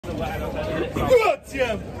Up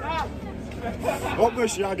the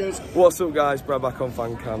shaggers. What's up, guys? Brad back on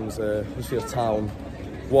FANCAMS. Huddersfield Town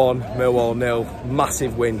 1, Millwall 0.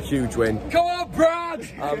 Massive win, huge win. Come on, Brad!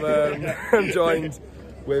 I'm joined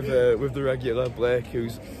with the regular Blake,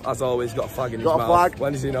 who's as always got a flag in his mouth. Flag.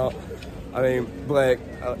 When is he not? I mean, Blake,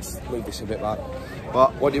 let's leave this a bit back.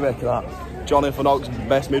 But what do you make of that? Jonathan Hogg's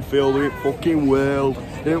best midfielder in fucking world.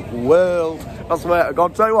 I swear to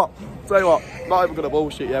God. Tell you what, not even gonna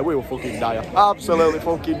bullshit, yeah, we were fucking dire. Absolutely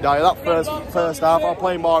fucking dire. That first half, I was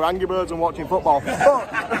playing more Angry Birds and watching football.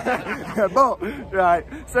 But, right,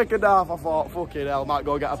 second half, I thought, fucking hell, might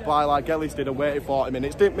go get a pie like Ellis did and waited 40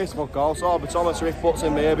 minutes. Didn't miss fuck all, so but Thomas Swift puts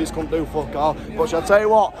in maybes, couldn't do fuck all. But shall I tell you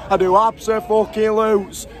what, I do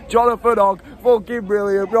absolute. Jonathan Hogg, fucking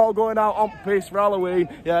brilliant. We're all going out on piss for Halloween.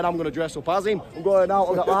 Yeah, and I'm gonna dress up as him. I'm going out,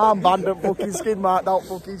 I've got my armband and fucking skin marked out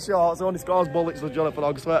fucking shorts. Only scores bullets with Jonathan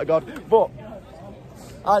Hogg, I swear to God. But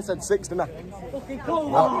I said 6, didn't I?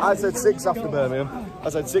 No, I said 6 after Birmingham. I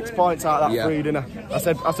said 6 points out of that 3, didn't I? I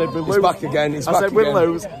said we lose. He's back again. I said we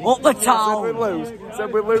lose. Up the town! I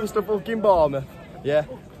said we lose to fucking Bournemouth. Yeah.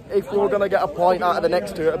 If we were going to get a point out of the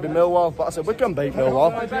next 2, it'd be Millwall. But I said we can beat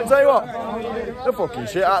Millwall. Tell you what, they're fucking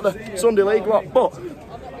shit out of the Sunday League. What?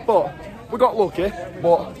 But we got lucky.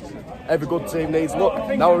 But every good team needs luck.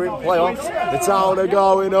 Now we're in playoffs. The Town are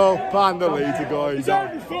going up and the Leeds are going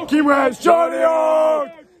down. Fucking where's Johnny Hogg?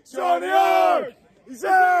 Johnny Hogg! He's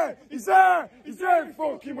there!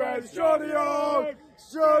 Fucking where's Johnny Hogg?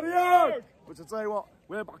 Johnny Hogg! But to tell you what,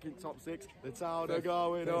 we're back in top 6. The Town are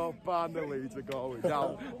going up and the Leeds are going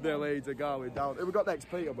down. The Leeds are going down. Who we got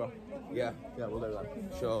next, Peterborough? Yeah, we'll do that.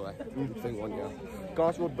 Surely. I think one, yeah. Of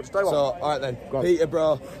course we would, but stay on. So, alright then,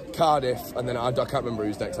 Peterborough, Cardiff, and then I can't remember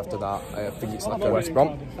who's next after that. I think it's like West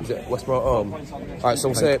Brom. Is it West Brom home? Alright, so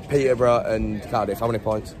we'll say Peterborough and Cardiff. How many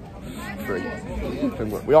points? 3.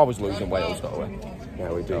 We always lose in Wales, don't we?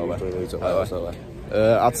 Yeah, we do. We lose at Wales, don't we?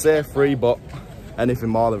 I'd say 3, but anything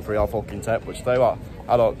more than 3, I'll fucking take. But tell you what,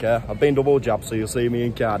 I don't care. I've been double jabbed, so you'll see me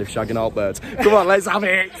in Cardiff shagging out birds. Come on, let's have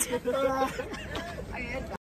it!